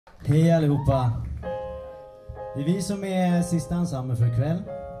Hej allihopa. Det är vi som är sista ensemble för ikväll.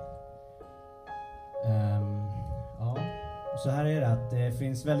 Ja, så här är det att det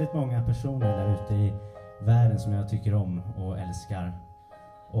finns väldigt många personer där ute i världen som jag tycker om och älskar.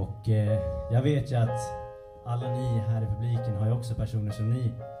 Och jag vet ju att alla ni här i publiken har ju också personer som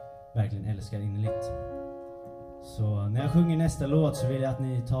ni verkligen älskar innerligt. Så när jag sjunger nästa låt så vill jag att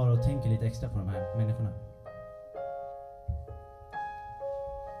ni tar och tänker lite extra på de här människorna.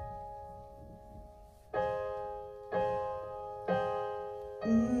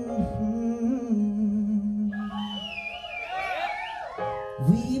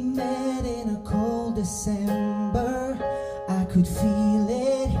 We met in a cold December. I could feel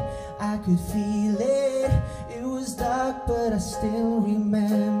it, I could feel it. It was dark but I still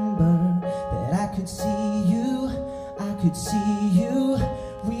remember that I could see you, I could see you.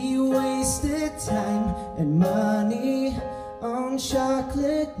 We wasted time and money on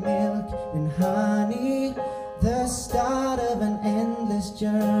chocolate milk and honey, the start of an endless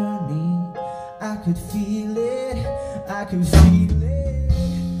journey. I could feel it, I could feel it.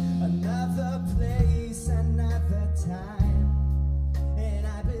 Another place, another time, and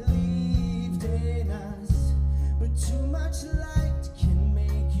I believed in us, but too much light can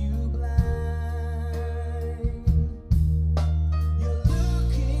make you blind. You're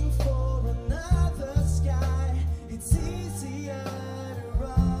looking for another sky, it's easier to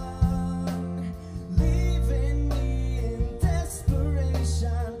run, leaving me in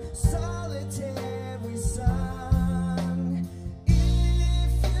desperation, solitary sun.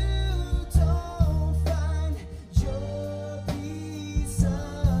 If you don't find your peace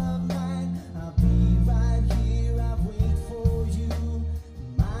of mind, I'll be right here, I'll wait for you,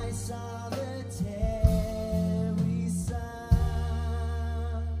 my solitary son.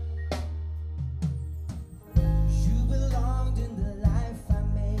 You belonged in the life I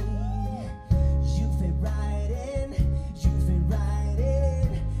made. You fit right in, you fit right in.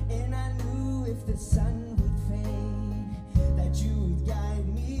 And I knew if the sun would fade, that you would guide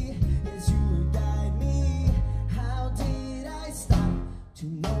me, yes you would guide me. How did I stop to